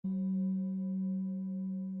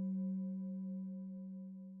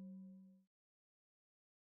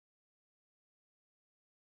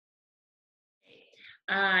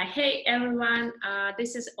Hey everyone,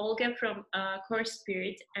 this is Olga from Core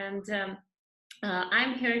Spirit, and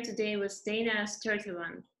I'm here today with Dana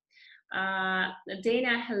Sturtevant.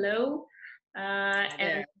 Dana, hello, Hi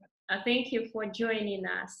and there. thank you for joining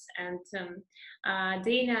us. And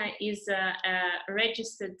Dana is a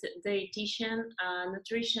registered dietitian,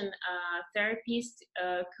 nutrition therapist,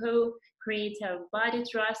 co-creator of Body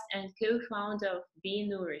Trust, and co-founder of Be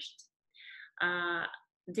Nourished. Uh,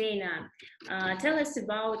 Dana, tell us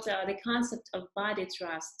about the concept of body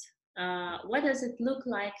trust. What does it look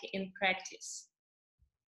like in practice?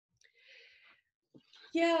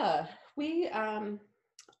 Yeah, we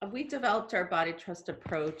developed our body trust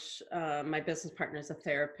approach. My business partner is a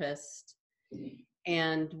therapist,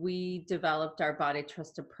 and we developed our body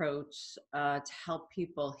trust approach to help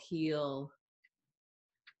people heal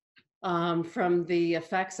from the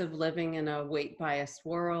effects of living in a weight biased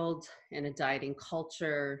world, in a dieting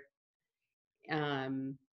culture.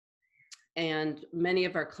 Um, and many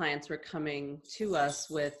of our clients were coming to us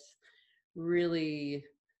with really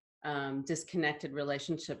disconnected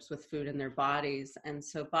relationships with food in their bodies. And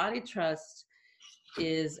so Body Trust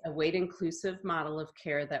is a weight inclusive model of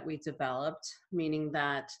care that we developed, meaning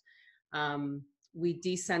that we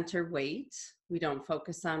decenter weight. We don't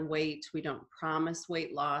focus on weight. We don't promise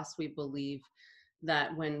weight loss. We believe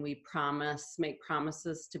that when we make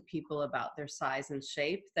promises to people about their size and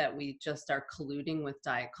shape, that we just are colluding with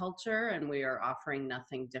diet culture, and we are offering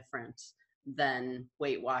nothing different than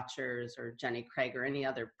Weight Watchers or Jenny Craig or any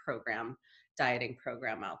other dieting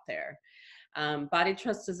program out there. Body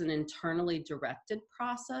Trust is an internally directed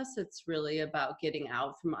process. It's really about getting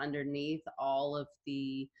out from underneath all of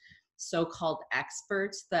the so-called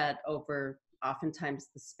experts that over oftentimes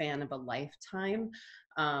the span of a lifetime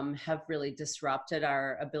have really disrupted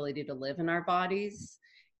our ability to live in our bodies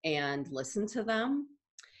and listen to them.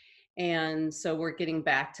 And so we're getting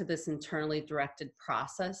back to this internally directed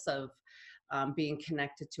process of being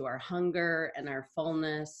connected to our hunger and our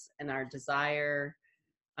fullness and our desire,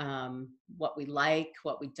 what we like,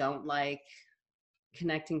 what we don't like,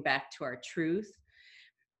 connecting back to our truth.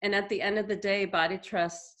 And at the end of the day, body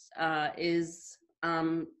trust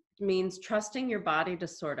means trusting your body to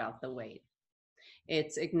sort out the weight.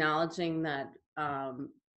 It's acknowledging that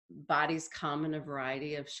bodies come in a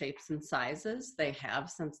variety of shapes and sizes. They have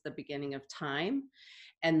since the beginning of time.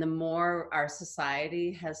 And the more our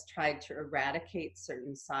society has tried to eradicate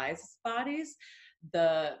certain size bodies,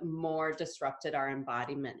 the more disrupted our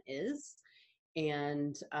embodiment is.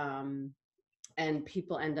 And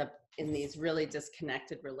people end up in these really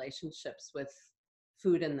disconnected relationships with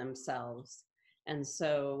food and themselves. And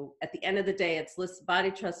so at the end of the day, body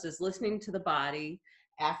trust is listening to the body,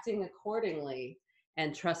 acting accordingly,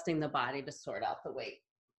 and trusting the body to sort out the weight.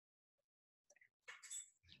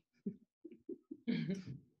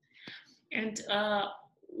 And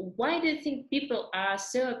why do you think people are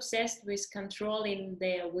so obsessed with controlling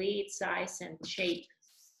their weight, size, and shape?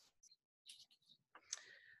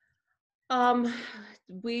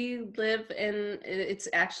 We live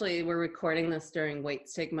we're recording this during Weight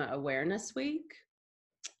Stigma Awareness Week.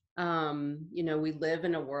 We live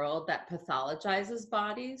in a world that pathologizes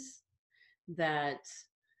bodies, that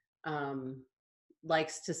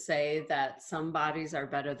likes to say that some bodies are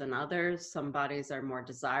better than others, some bodies are more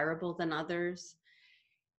desirable than others.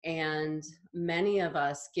 And many of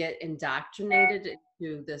us get indoctrinated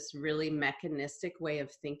into this really mechanistic way of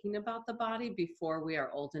thinking about the body before we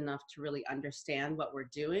are old enough to really understand what we're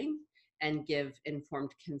doing and give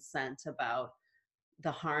informed consent about the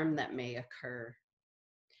harm that may occur.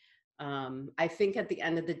 I think at the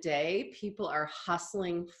end of the day, people are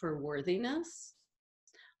hustling for worthiness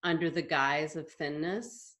under the guise of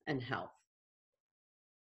thinness and health.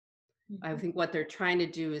 I think what they're trying to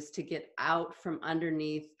do is to get out from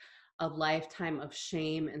underneath a lifetime of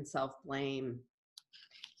shame and self-blame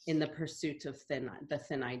in the pursuit of the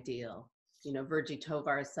thin ideal. Virgie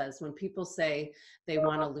Tovar says, when people say they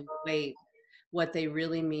want to lose weight, what they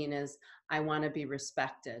really mean is, I want to be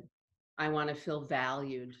respected. I want to feel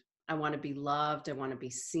valued. I want to be loved. I want to be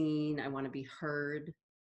seen. I want to be heard.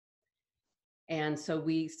 And so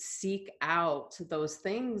we seek out those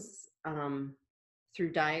things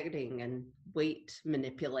through dieting and weight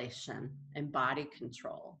manipulation and body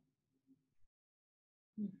control.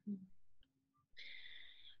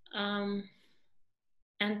 And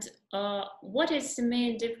what is the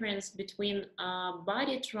main difference between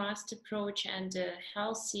body trust approach and a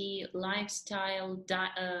healthy lifestyle,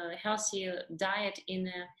 healthy diet in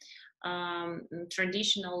a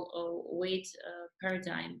traditional weight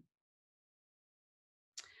paradigm?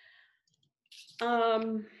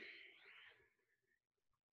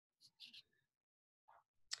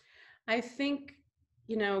 I think,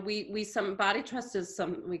 some Body Trust is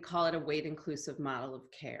we call it a weight inclusive model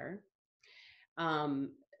of care.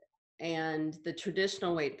 Um, and the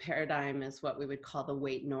traditional weight paradigm is what we would call the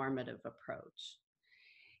weight normative approach.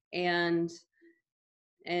 And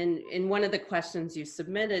in one of the questions you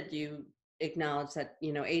submitted, you acknowledge that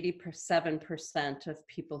 87% of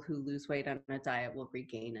people who lose weight on a diet will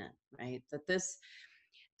regain it, right?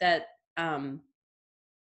 That um,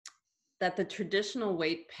 that the traditional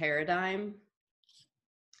weight paradigm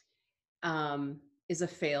is a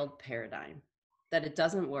failed paradigm, that it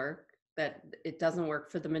doesn't work,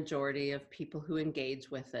 for the majority of people who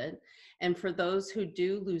engage with it. And for those who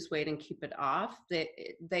do lose weight and keep it off,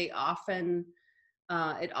 they often,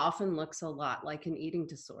 it often looks a lot like an eating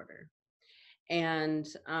disorder. And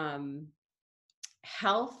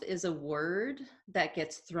health is a word that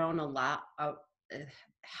gets thrown a lot out.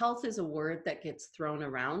 Health is a word that gets thrown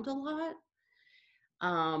around a lot.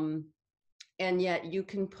 And yet you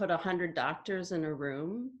can put 100 doctors in a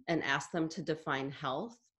room and ask them to define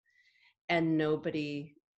health, and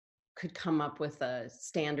nobody could come up with a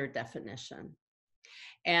standard definition.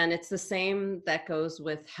 And it's the same that goes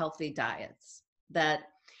with healthy diets, that,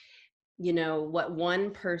 what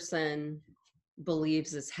one person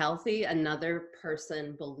believes is healthy, another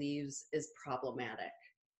person believes is problematic.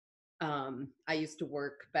 I used to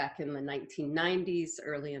work back in the 1990s,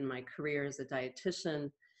 early in my career as a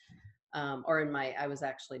dietitian. I was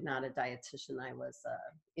actually not a dietitian. I was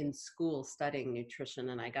in school studying nutrition,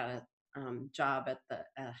 and I got a job at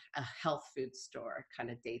a health food store. It kind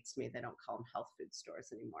of dates me. They don't call them health food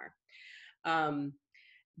stores anymore.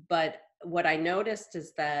 But what I noticed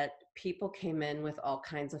is that people came in with all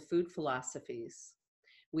kinds of food philosophies.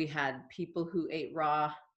 We had people who ate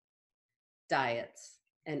raw diets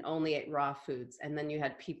and only ate raw foods. And then you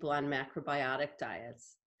had people on macrobiotic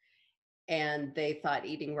diets, and they thought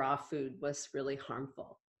eating raw food was really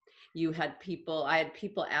harmful. I had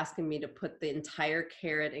people asking me to put the entire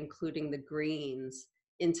carrot, including the greens,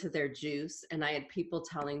 into their juice. And I had people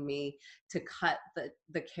telling me to cut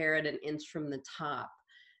the carrot an inch from the top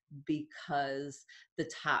because the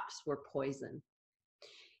tops were poison.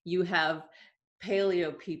 You have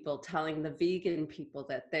paleo people telling the vegan people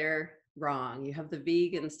that they're wrong. You have the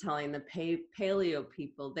vegans telling the paleo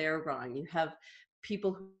people they're wrong. You have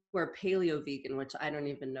people who are paleo vegan, which I don't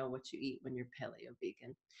even know what you eat when you're paleo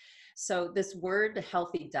vegan. So this word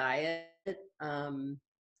healthy diet,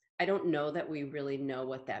 I don't know that we really know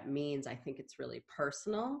what that means. I think it's really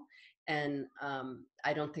personal, and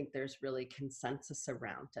I don't think there's really consensus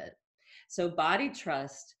around it. So Body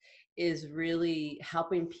Trust is really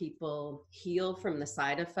helping people heal from the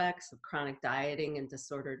side effects of chronic dieting and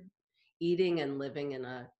disordered eating and living in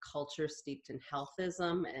a culture steeped in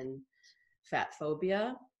healthism and fat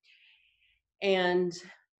phobia. And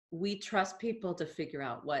we trust people to figure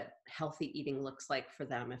out what healthy eating looks like for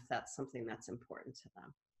them, if that's something that's important to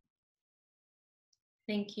them.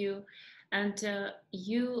 Thank you. And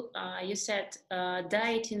you said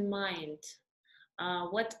diet in mind.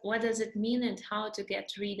 What does it mean, and how to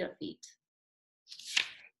get rid of it?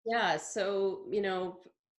 Yeah, so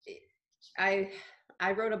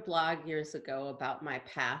I wrote a blog years ago about my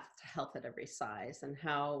path to health at every size and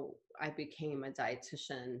how I became a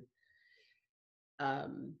dietitian,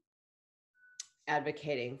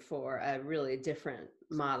 advocating for a really different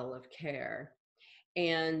model of care.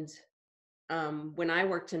 And when I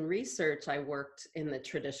worked in research, I worked in the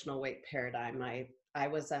traditional weight paradigm. I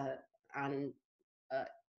was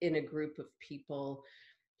in a group of people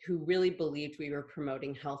who really believed we were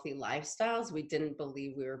promoting healthy lifestyles. We didn't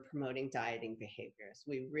believe we were promoting dieting behaviors.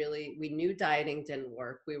 We knew dieting didn't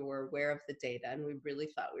work. We were aware of the data, and we really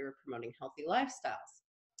thought we were promoting healthy lifestyles.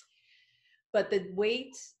 But the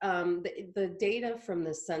weight, the data from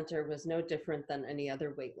the center was no different than any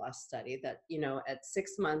other weight loss study, that, at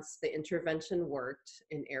 6 months, the intervention worked,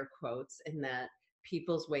 in air quotes, in that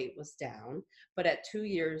people's weight was down, but at 2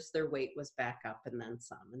 years, their weight was back up and then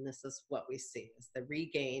some. And this is what we see, is the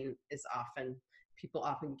regain is people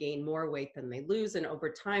often gain more weight than they lose. And over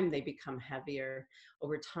time, they become heavier.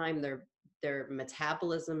 Over time, their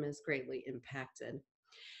metabolism is greatly impacted.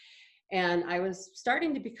 And I was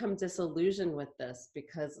starting to become disillusioned with this,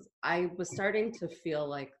 because I was starting to feel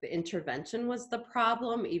like the intervention was the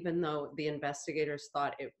problem, even though the investigators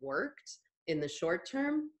thought it worked in the short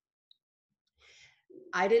term.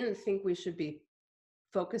 I didn't think we should be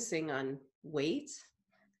focusing on weight.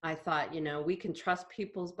 I thought, we can trust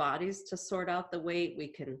people's bodies to sort out the weight. We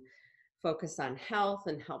can focus on health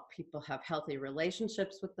and help people have healthy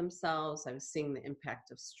relationships with themselves. I was seeing the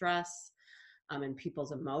impact of stress and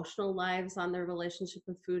people's emotional lives on their relationship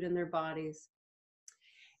with food and their bodies.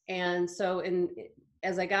 And so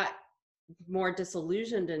as I got more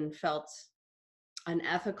disillusioned and felt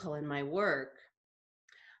unethical in my work,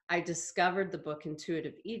 I discovered the book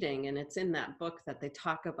Intuitive Eating, and it's in that book that they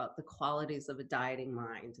talk about the qualities of a dieting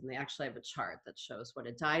mind. And they actually have a chart that shows what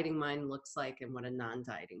a dieting mind looks like and what a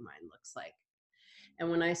non-dieting mind looks like. And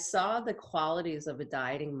when I saw the qualities of a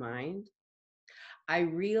dieting mind, I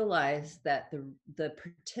realized that the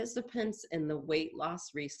participants in the weight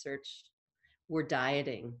loss research were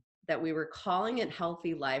dieting, that we were calling it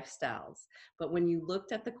healthy lifestyles. But when you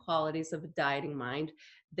looked at the qualities of a dieting mind,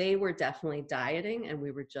 they were definitely dieting, and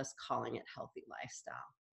we were just calling it healthy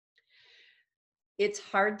lifestyle. It's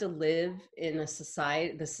hard to live in a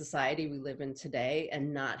society, the society we live in today,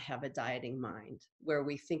 and not have a dieting mind, where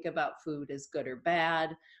we think about food as good or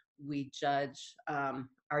bad. We judge a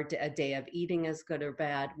day of eating as good or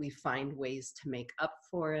bad. We find ways to make up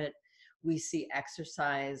for it. We see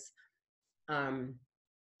exercise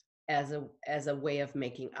as a way of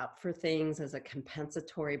making up for things, as a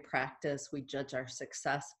compensatory practice. We judge our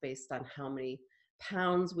success based on how many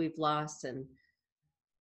pounds we've lost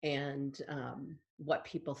and what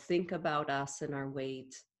people think about us and our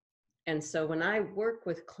weight. And so when I work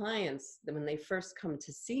with clients, when they first come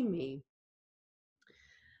to see me,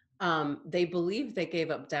 they believe they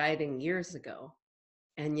gave up dieting years ago.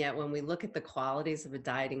 And yet when we look at the qualities of a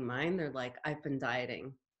dieting mind, they're like, I've been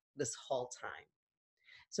dieting this whole time.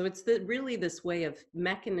 So it's really this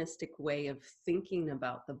mechanistic way of thinking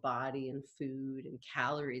about the body and food and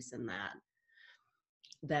calories and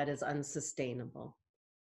that is unsustainable.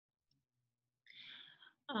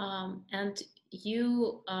 And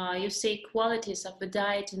you say qualities of a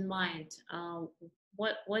diet in mind.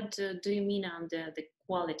 What do you mean under the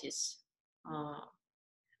qualities?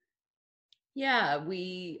 Yeah,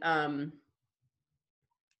 we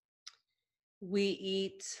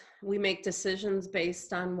make decisions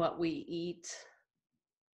based on what we eat.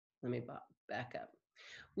 Let me back up.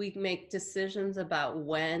 We make decisions about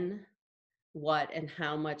when, what, and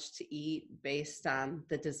how much to eat based on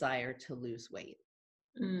the desire to lose weight,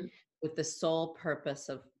 with the sole purpose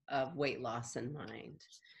of weight loss in mind.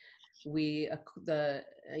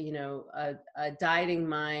 A dieting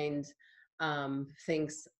mind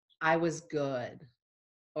thinks I was good,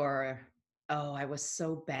 or oh, I was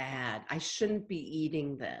so bad, I shouldn't be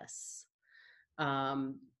eating this. I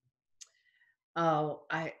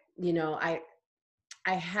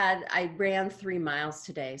ran 3 miles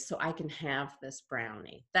today, so I can have this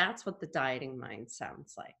brownie. That's what the dieting mind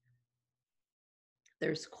sounds like.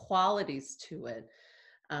 There's qualities to it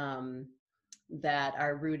that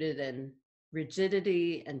are rooted in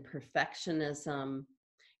rigidity and perfectionism,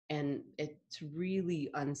 and it's really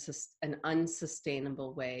an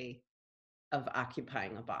unsustainable way of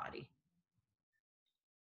occupying a body.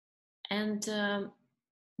 And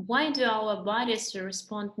why do our bodies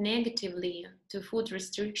respond negatively to food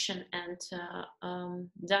restriction and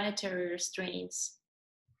dietary restraints?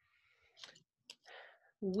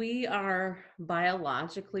 We are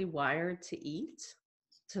biologically wired to eat,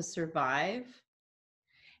 to survive.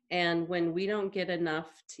 And when we don't get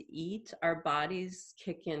enough to eat, our bodies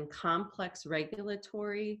kick in complex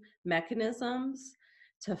regulatory mechanisms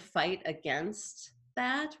to fight against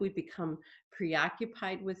that. We become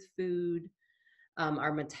preoccupied with food.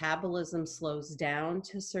 Our metabolism slows down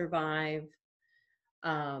to survive.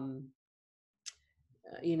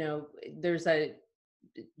 There's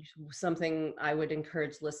something I would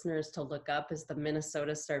encourage listeners to look up is the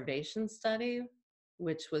Minnesota Starvation Study,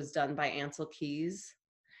 which was done by Ancel Keys.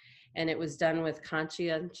 And it was done with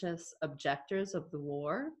conscientious objectors of the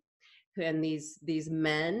war. And these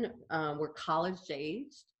men were college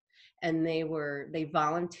aged, and they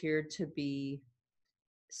volunteered to be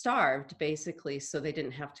starved, basically, so they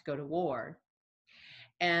didn't have to go to war.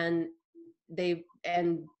 And the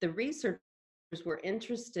researchers were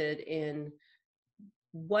interested in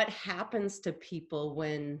what happens to people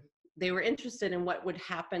when they were interested in what would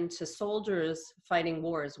happen to soldiers fighting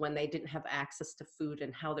wars when they didn't have access to food,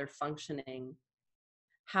 and how they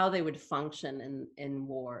would function in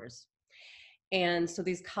wars. And so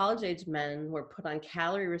these college-age men were put on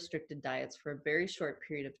calorie-restricted diets for a very short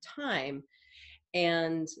period of time,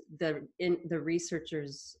 and the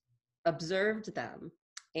researchers observed them.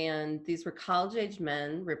 And these were college-age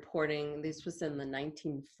men reporting, this was in the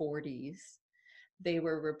 1940s, they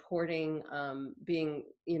were reporting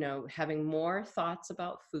having more thoughts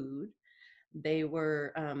about food. They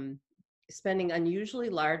were spending unusually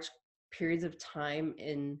large periods of time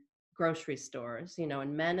in grocery stores, you know,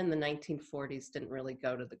 and men in the 1940s didn't really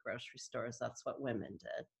go to the grocery stores. That's what women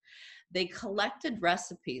did. They collected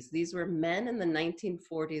recipes. These were men in the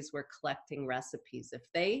 1940s were collecting recipes.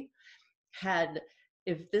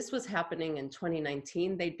 If this was happening in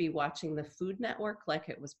 2019, they'd be watching the Food Network like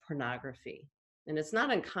it was pornography. And it's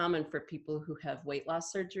not uncommon for people who have weight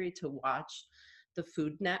loss surgery to watch the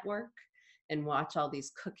Food Network and watch all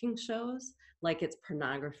these cooking shows like it's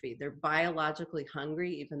pornography. They're biologically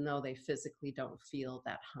hungry, even though they physically don't feel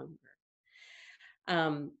that hunger.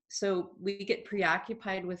 So we get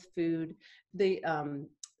preoccupied with food.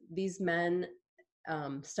 These men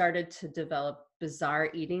started to develop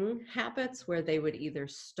bizarre eating habits where they would either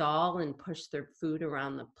stall and push their food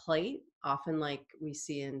around the plate, often like we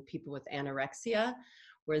see in people with anorexia,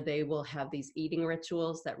 where they will have these eating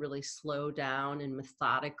rituals that really slow down and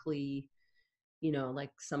methodically, you know,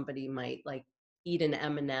 like somebody might like eat an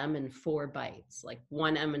M&M in 4 bites, like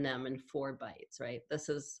one M&M in 4 bites, right? This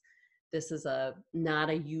is not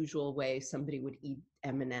a usual way somebody would eat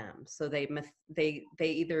M&M. So they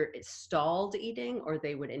either stalled eating or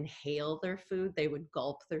they would inhale their food. They would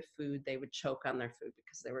gulp their food. They would choke on their food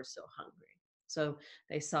because they were so hungry. So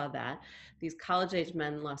they saw that. These college-age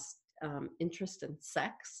men lost interest in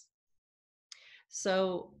sex.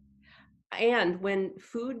 So, and when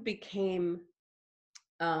food became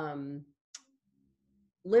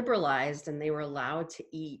liberalized and they were allowed to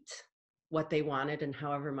eat what they wanted and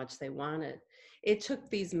however much they wanted, it took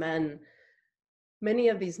these men, many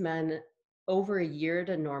of these men, over a year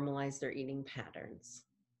to normalize their eating patterns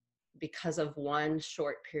because of one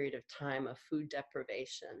short period of time of food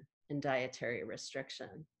deprivation and dietary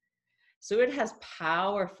restriction. So it has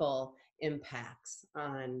powerful impacts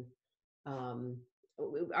on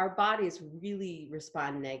our bodies. Really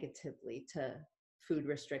respond negatively to food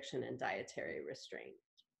restriction and dietary restraint.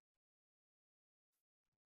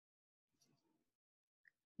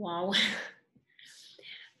 Wow.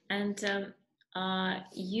 And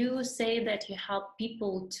you say that you help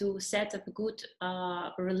people to set up good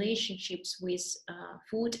relationships with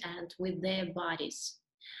food and with their bodies.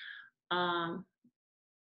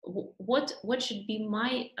 What should be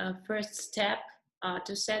my first step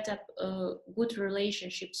to set up good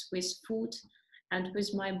relationships with food and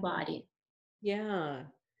with my body? Yeah.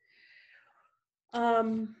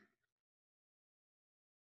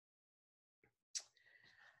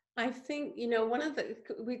 I think, you know,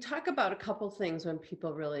 we talk about a couple things when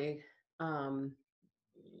people really come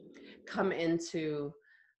into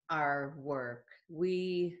our work.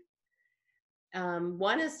 One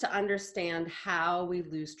is to understand how we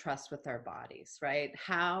lose trust with our bodies, right?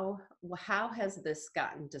 How has this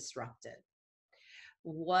gotten disrupted?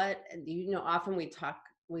 Often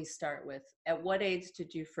we start with, at what age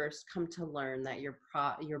did you first come to learn that your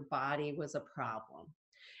body was a problem?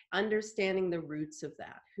 Understanding the roots of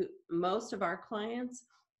that. Most of our clients,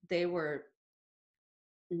 they were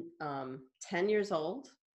 10 years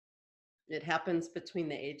old. It happens between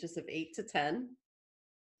the ages of 8 to 10.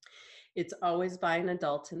 It's always by an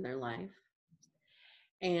adult in their life.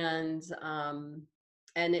 And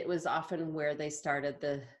it was often where they started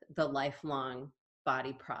the lifelong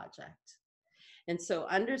body project. And so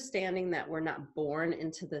understanding that we're not born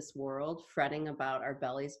into this world fretting about our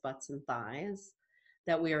bellies, butts, and thighs,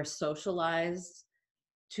 that we are socialized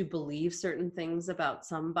to believe certain things about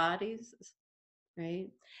some bodies, right?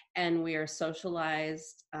 And we are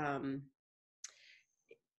socialized to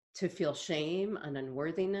feel shame and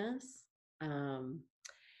unworthiness. And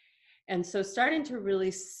so starting to really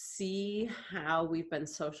see how we've been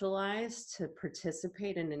socialized to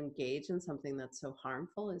participate and engage in something that's so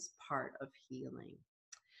harmful is part of healing.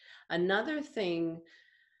 Another thing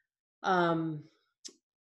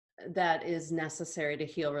that is necessary to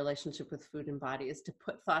heal relationship with food and body is to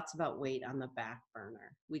put thoughts about weight on the back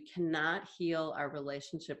burner. We cannot heal our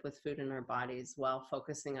relationship with food in our bodies while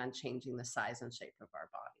focusing on changing the size and shape of our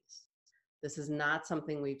bodies. This is not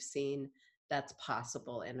something we've seen that's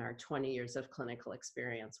possible in our 20 years of clinical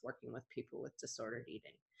experience working with people with disordered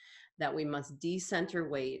eating, that we must decenter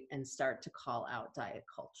weight and start to call out diet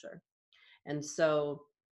culture. And so,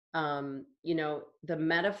 the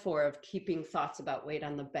metaphor of keeping thoughts about weight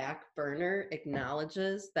on the back burner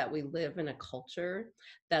acknowledges that we live in a culture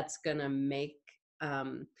that's going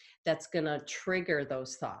to trigger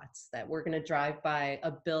those thoughts, that we're going to drive by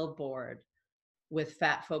a billboard with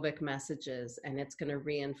fat phobic messages and it's going to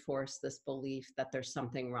reinforce this belief that there's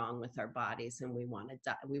something wrong with our bodies and we want to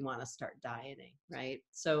start dieting, right?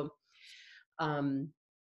 So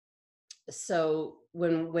So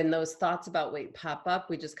when those thoughts about weight pop up,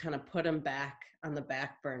 we just kind of put them back on the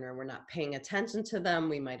back burner. We're not paying attention to them.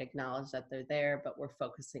 We might acknowledge that they're there, but we're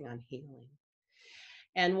focusing on healing.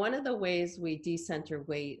 And one of the ways we decenter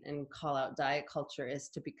weight and call out diet culture is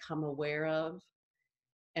to become aware of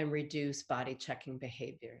and reduce body checking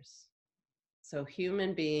behaviors. So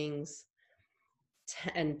human beings,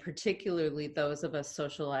 and particularly those of us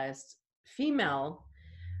socialized female,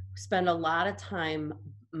 spend a lot of time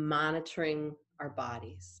monitoring our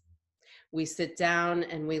bodies. We sit down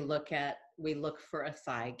and we look for a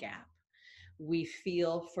thigh gap. We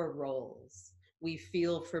feel for rolls. We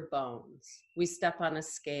feel for bones. We step on a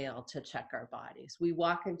scale to check our bodies. We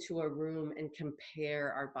walk into a room and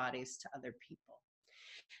compare our bodies to other people.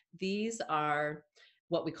 These are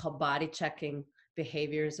what we call body checking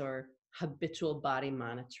behaviors or habitual body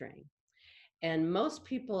monitoring. And most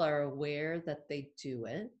people are aware that they do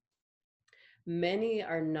it. Many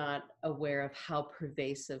are not aware of how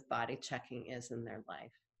pervasive body checking is in their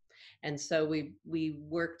life. And so we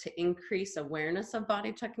work to increase awareness of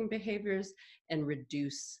body checking behaviors and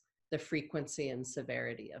reduce the frequency and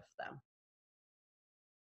severity of them.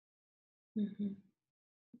 Mm-hmm.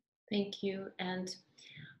 Thank you. And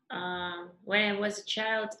when I was a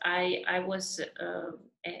child, I was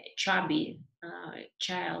a chubby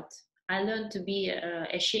child. I learned to be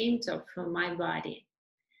ashamed of my body.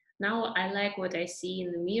 Now I like what I see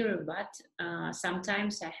in the mirror, but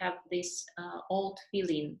sometimes I have this old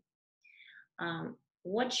feeling.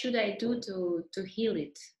 What should I do to heal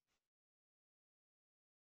it?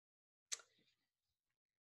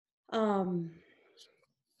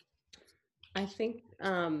 I think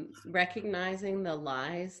recognizing the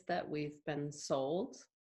lies that we've been sold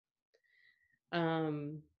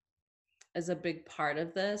is a big part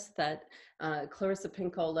of this. That Clarissa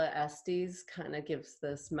Pinkola Estes kind of gives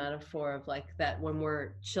this metaphor of like that when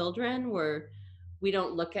we're children, we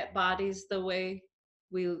don't look at bodies the way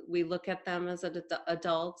we look at them as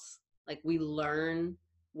adults. Like we learn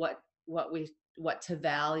what to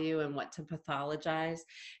value and what to pathologize.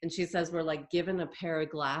 And she says we're like given a pair of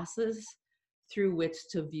glasses through which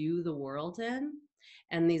to view the world in,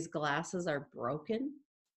 and these glasses are broken,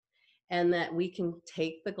 and that we can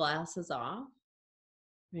take the glasses off,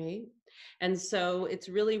 right? And so it's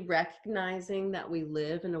really recognizing that we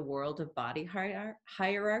live in a world of body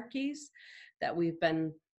hierarchies, that we've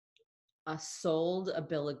been sold a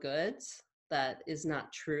bill of goods that is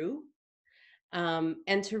not true,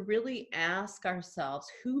 and to really ask ourselves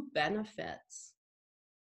who benefits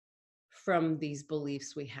from these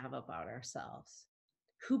beliefs we have about ourselves.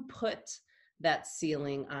 Who put that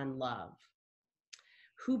ceiling on love?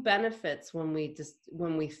 Who benefits when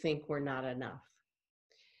we think we're not enough?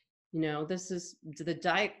 You know, the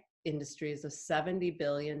diet industry is a $70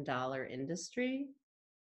 billion industry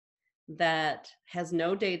that has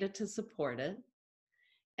no data to support it,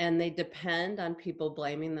 and they depend on people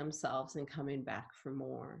blaming themselves and coming back for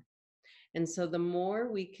more. And so the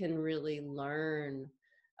more we can really learn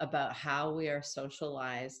about how we are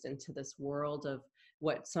socialized into this world of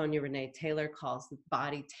what Sonia Renee Taylor calls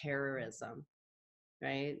body terrorism,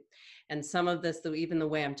 right? And some of this, even the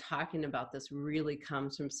way I'm talking about this, really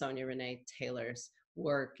comes from Sonia Renee Taylor's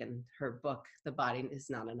work and her book, The Body Is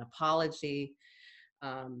Not an Apology.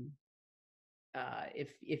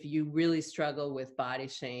 If you really struggle with body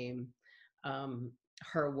shame,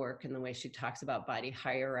 her work and the way she talks about body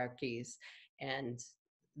hierarchies and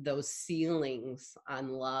those ceilings on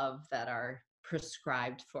love that are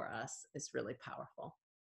prescribed for us is really powerful.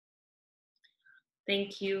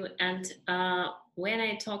 Thank you. And when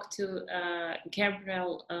I talked to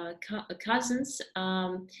Gabriel Cousens,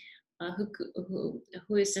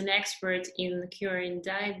 who is an expert in curing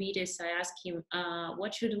diabetes, I asked him,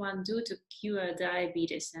 what should one do to cure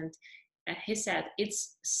diabetes? And he said,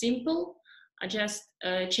 it's simple, just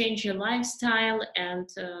change your lifestyle and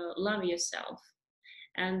love yourself.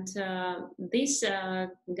 And this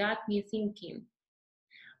got me thinking,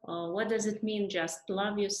 what does it mean, just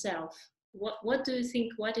love yourself? What do you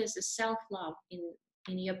think, what is a self-love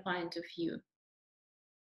in your point of view?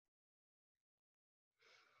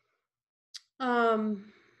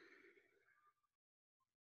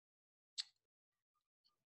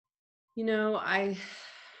 You know, I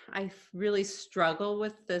really struggle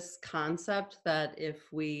with this concept that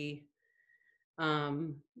if we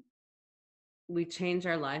change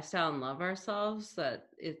our lifestyle and love ourselves, that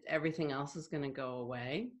everything else is going to go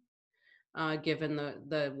away, given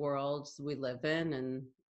the worlds we live in and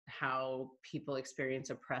how people experience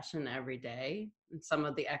oppression every day. And some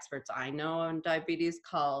of the experts I know on diabetes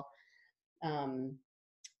call,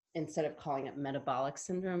 instead of calling it metabolic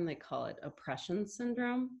syndrome, they call it oppression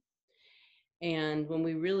syndrome. And when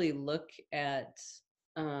we really look at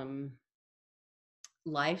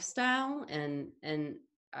lifestyle, and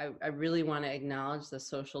I really want to acknowledge the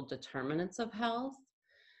social determinants of health,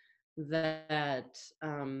 that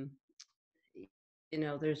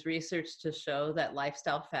there's research to show that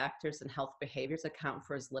lifestyle factors and health behaviors account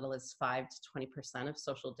for as little as 5 to 20% of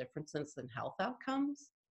social differences in health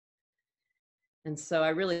outcomes. And so I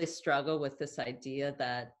really struggle with this idea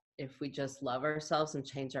that if we just love ourselves and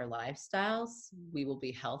change our lifestyles, we will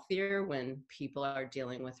be healthier, when people are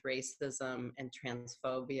dealing with racism and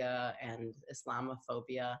transphobia and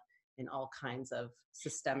Islamophobia and all kinds of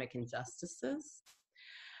systemic injustices.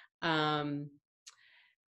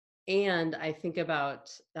 And I think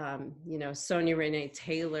about, Sonia Renee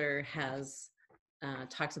Taylor has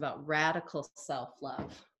talks about radical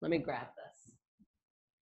self-love. Let me grab this.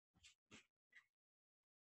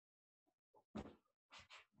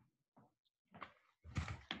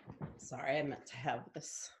 Sorry, I meant to have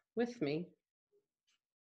this with me.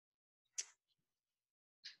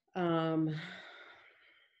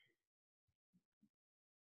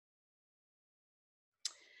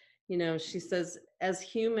 She says, as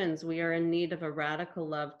humans, we are in need of a radical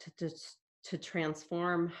love to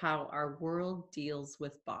transform how our world deals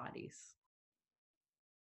with bodies.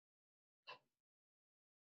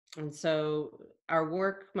 And so our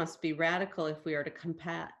work must be radical if we are to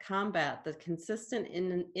combat the consistent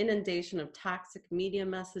inundation of toxic media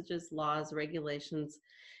messages, laws, regulations,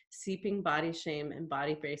 seeping body shame and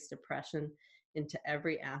body-based oppression into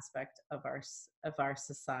every aspect of our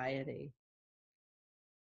society.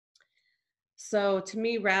 So to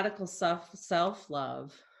me, radical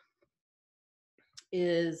self-love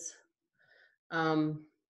is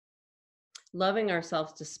loving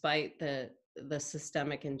ourselves despite the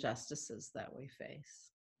systemic injustices that we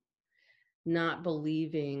face, not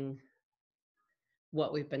believing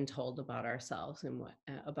what we've been told about ourselves and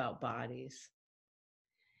about bodies,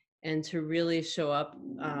 and to really show up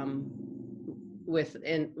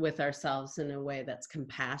with ourselves in a way that's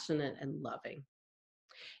compassionate and loving.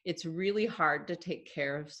 It's really hard to take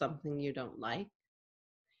care of something you don't like.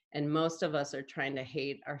 And most of us are trying to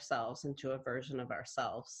hate ourselves into a version of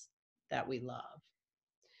ourselves that we love.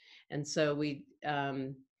 And so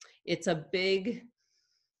it's a big,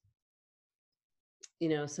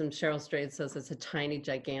 some Cheryl Strayed says it's a tiny,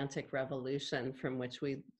 gigantic revolution from which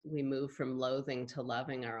we move from loathing to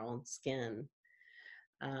loving our own skin.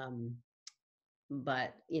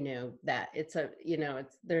 But there's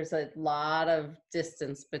a lot of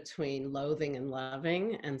distance between loathing and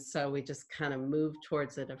loving, and so we just kind of move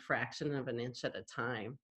towards it a fraction of an inch at a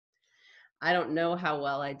time. I don't know how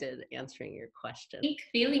well I did answering your question. I think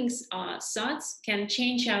feelings or thoughts can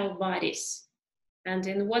change our bodies, and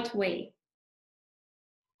in what way?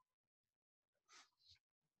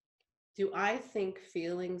 Do I think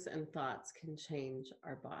feelings and thoughts can change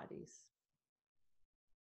our bodies?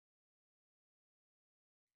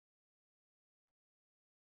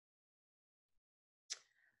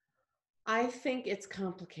 I think it's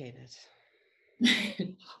complicated.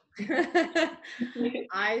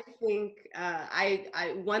 I think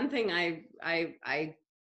one thing I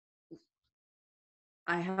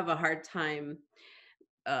have a hard time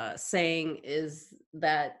saying is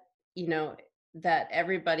that that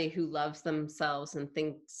everybody who loves themselves and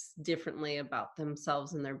thinks differently about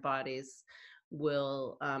themselves and their bodies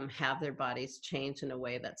will have their bodies change in a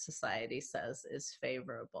way that society says is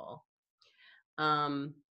favorable.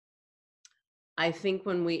 I think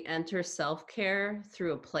when we enter self-care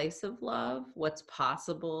through a place of love, what's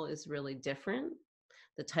possible is really different.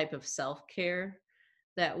 The type of self-care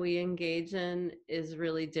that we engage in is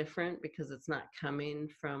really different because it's not coming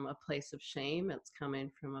from a place of shame. It's coming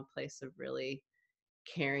from a place of really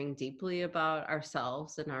caring deeply about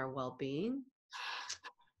ourselves and our well-being.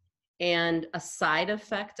 And a side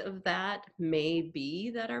effect of that may be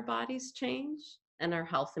that our bodies change and our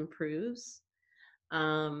health improves.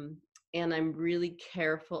 And I'm really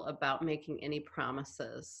careful about making any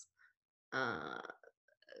promises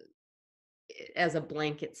as a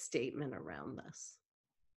blanket statement around this.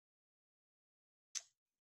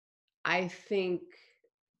 I think,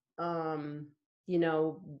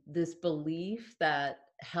 this belief that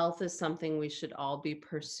health is something we should all be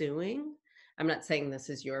pursuing. I'm not saying this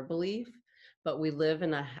is your belief, but we live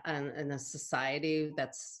in a society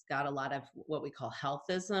that's got a lot of what we call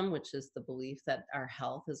healthism, which is the belief that our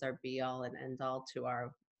health is our be all and end all to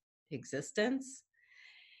our existence.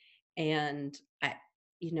 And I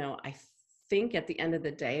think at the end of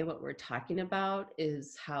the day, what we're talking about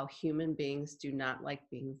is how human beings do not like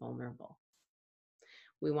being vulnerable.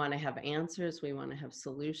 We want to have answers. We want to have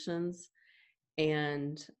solutions.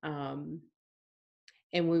 And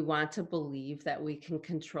And we want to believe that we can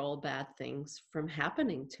control bad things from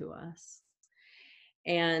happening to us.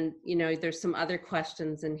 And, there's some other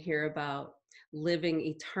questions in here about living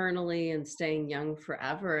eternally and staying young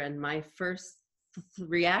forever. And my first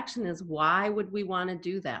reaction is, why would we want to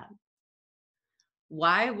do that?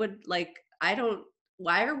 Why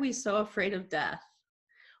are we so afraid of death?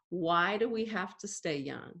 Why do we have to stay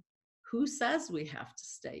young? Who says we have to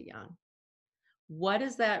stay young? What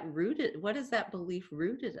is that belief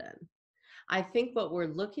rooted in? I think what we're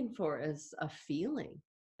looking for is a feeling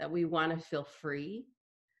that we want to feel free,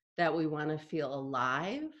 that we want to feel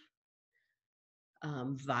alive,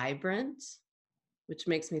 vibrant, which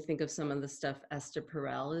makes me think of some of the stuff Esther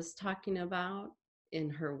Perel is talking about in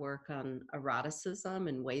her work on eroticism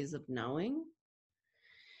and ways of knowing.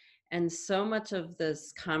 And so much of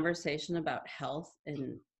this conversation about health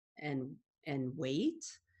and weight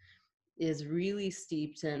is really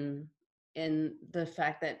steeped in the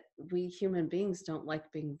fact that we human beings don't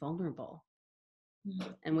like being vulnerable.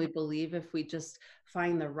 Mm-hmm. And we believe if we just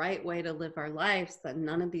find the right way to live our lives, that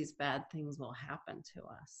none of these bad things will happen to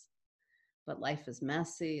us. But life is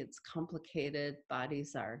messy, it's complicated,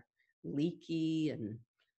 bodies are leaky and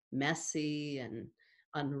messy and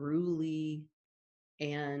unruly.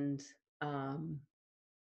 And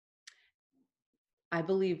I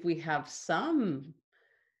believe we have some,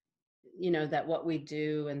 that what we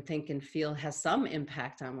do and think and feel has some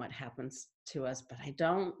impact on what happens to us, but I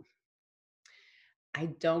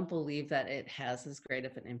don't believe that it has as great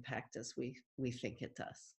of an impact as we think it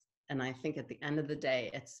does. And I think at the end of the day,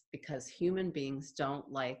 it's because human beings don't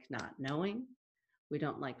like not knowing. We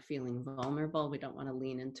don't like feeling vulnerable. We don't want to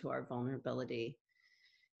lean into our vulnerability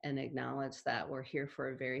and acknowledge that we're here for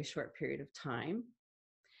a very short period of time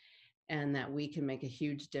and that we can make a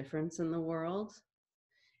huge difference in the world.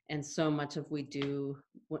 And so much of we do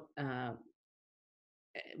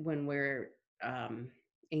when we're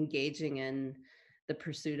engaging in the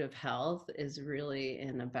pursuit of health is really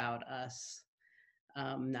about us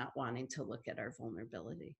not wanting to look at our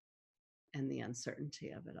vulnerability and the uncertainty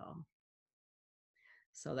of it all.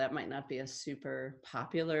 So that might not be a super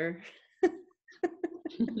popular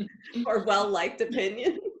or well-liked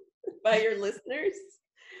opinion by your listeners.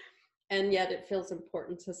 And yet it feels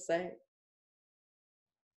important to say.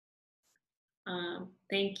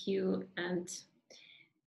 Thank you. And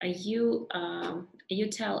you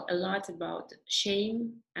tell a lot about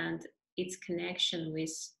shame and its connection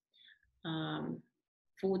with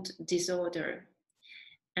food disorder.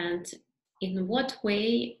 And in what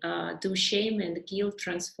way do shame and guilt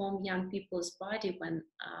transform young people's body when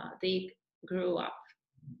they grow up?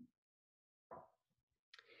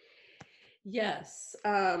 Yes.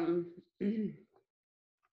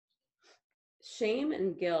 Shame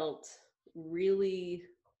and guilt really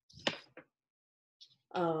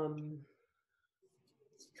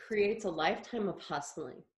creates a lifetime of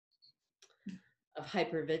hustling, of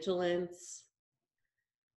hypervigilance,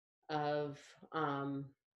 of,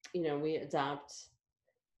 we adopt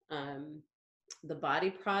the Body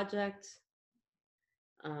Project.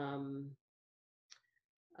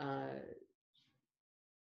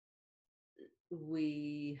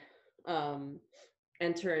 We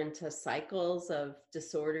enter into cycles of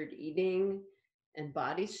disordered eating and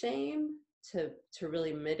body shame to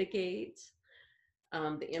really mitigate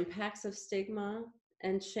the impacts of stigma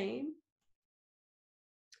and shame.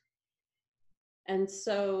 And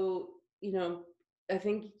so, I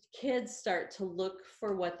think kids start to look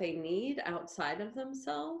for what they need outside of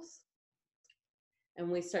themselves. And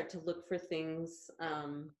we start to look for things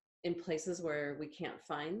in places where we can't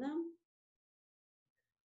find them.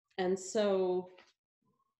 And so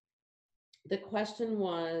the question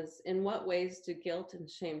was, in what ways do guilt and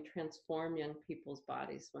shame transform young people's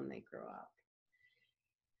bodies when they grow up?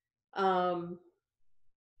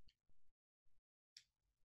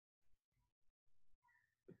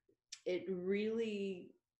 It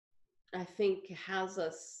really, I think, has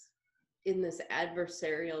us in this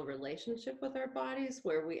adversarial relationship with our bodies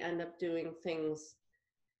where we end up doing things,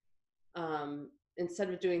 instead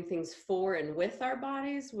of doing things for and with our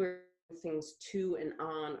bodies, we're doing things to and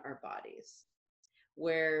on our bodies,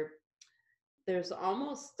 where there's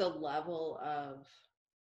almost a level of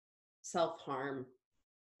self-harm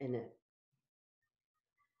in it.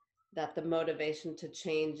 That the motivation to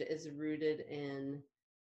change is rooted in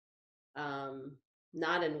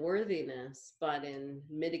not in worthiness, but in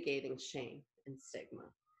mitigating shame and stigma.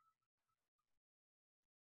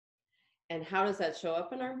 And how does that show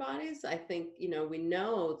up in our bodies? I think, we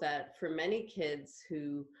know that for many kids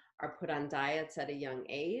who are put on diets at a young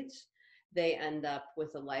age, they end up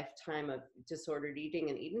with a lifetime of disordered eating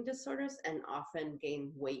and eating disorders, and often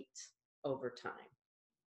gain weight over time.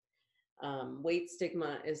 Weight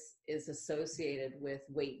stigma is associated with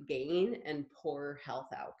weight gain and poor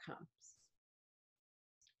health outcomes.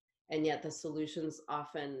 And yet the solutions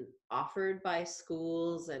often offered by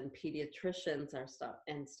schools and pediatricians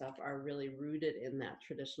are really rooted in that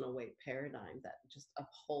traditional weight paradigm that just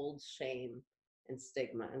upholds shame and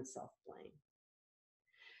stigma and self-blame.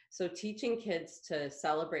 So teaching kids to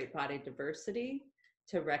celebrate body diversity,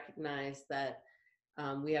 to recognize that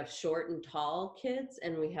we have short and tall kids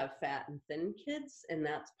and we have fat and thin kids, and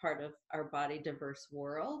that's part of our body diverse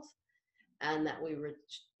world, and that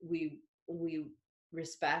we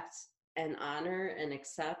respect and honor and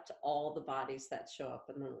accept all the bodies that show up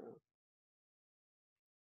in the room.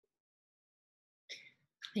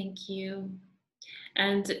 Thank you.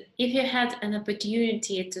 And if you had an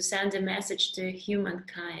opportunity to send a message to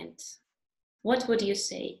humankind, what would you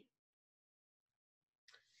say?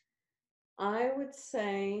 I would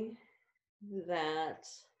say that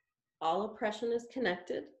all oppression is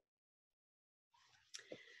connected,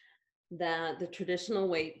 that the traditional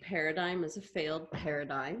weight paradigm is a failed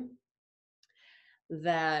paradigm,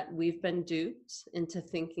 that we've been duped into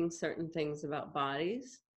thinking certain things about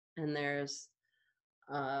bodies, and there's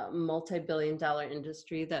a multi-billion-dollar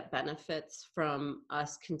industry that benefits from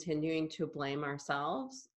us continuing to blame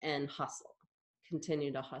ourselves and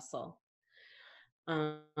continue to hustle.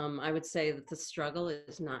 I would say that the struggle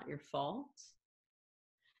is not your fault,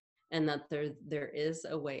 and that there is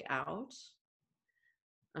a way out,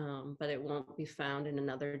 but it won't be found in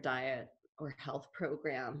another diet or health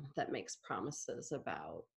program that makes promises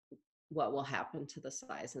about what will happen to the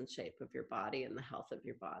size and shape of your body and the health of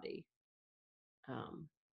your body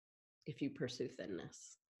if you pursue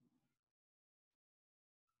thinness.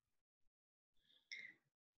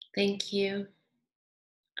 Thank you.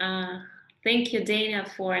 Thank you, Dana,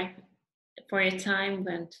 for your time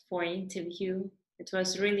and for interview. It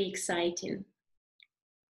was really exciting.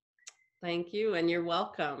 Thank you, and you're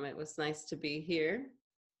welcome. It was nice to be here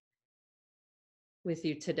with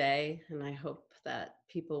you today, and I hope that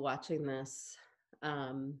people watching this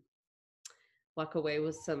walk away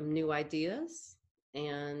with some new ideas,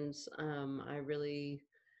 and I really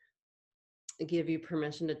give you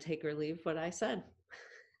permission to take or leave what I said.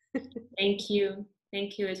 Thank you.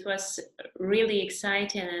 Thank you. It was really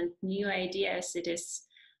exciting and new ideas. It is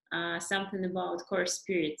something about core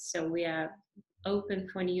spirit. So we are open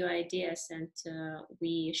for new ideas, and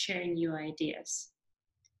we share new ideas.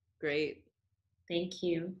 Great. Thank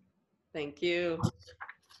you. Thank you.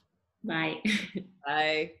 Bye.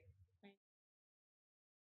 Bye.